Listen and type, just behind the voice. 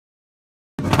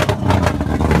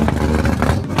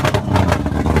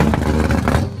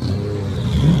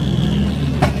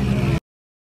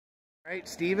All right,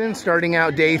 Steven, starting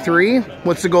out day 3,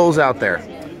 what's the goals out there?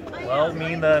 Well,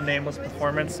 me and the Nameless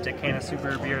Performance, Dick Hanna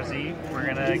Super BRZ, we're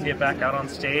going to get back out on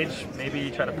stage,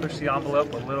 maybe try to push the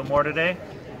envelope a little more today,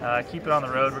 keep it on the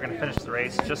road. We're going to finish the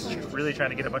race, just really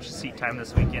trying to get a bunch of seat time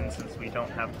this weekend since we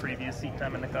don't have previous seat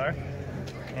time in the car.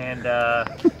 And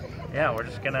yeah, we're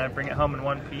just going to bring it home in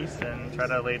one piece and try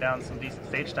to lay down some decent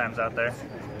stage times out there.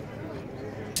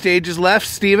 Stage is left,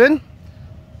 Steven.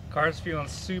 Car's feeling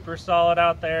super solid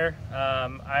out there.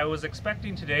 I was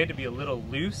expecting today to be a little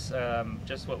loose.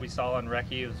 Just what we saw on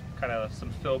Recce was kind of some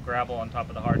fill gravel on top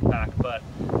of the hard pack, but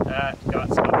that got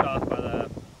swept off by the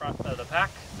front of the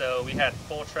pack. So we had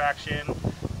full traction,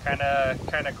 kind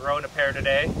of growing a pair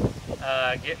today.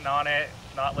 Getting on it,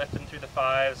 not lifting through the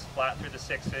 5s, flat through the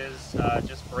 6s,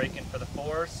 just braking for the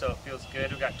 4s. So it feels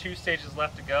good. We've got 2 stages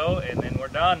left to go, and then we're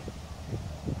done.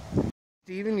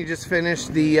 Steven, you just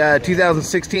finished the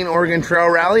 2016 Oregon Trail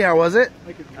Rally. How was it?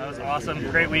 That was awesome.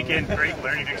 Great weekend, great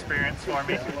learning experience for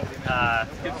me.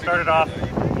 Started off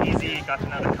easy, got to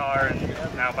know the car, and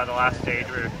now by the last stage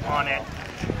we're on it,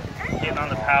 getting on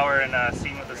the power and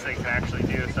seeing what this thing can actually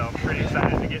do. So I'm pretty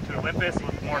excited to get to Olympus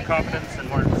with more confidence and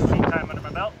more seat time under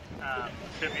my belt.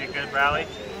 Should be a good rally.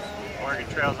 Oregon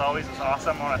Trail, as always, was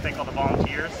awesome. I want to thank all the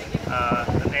volunteers.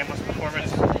 The Nameless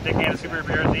Performance, Dick Hanna Super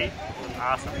BRZ, was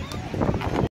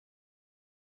awesome.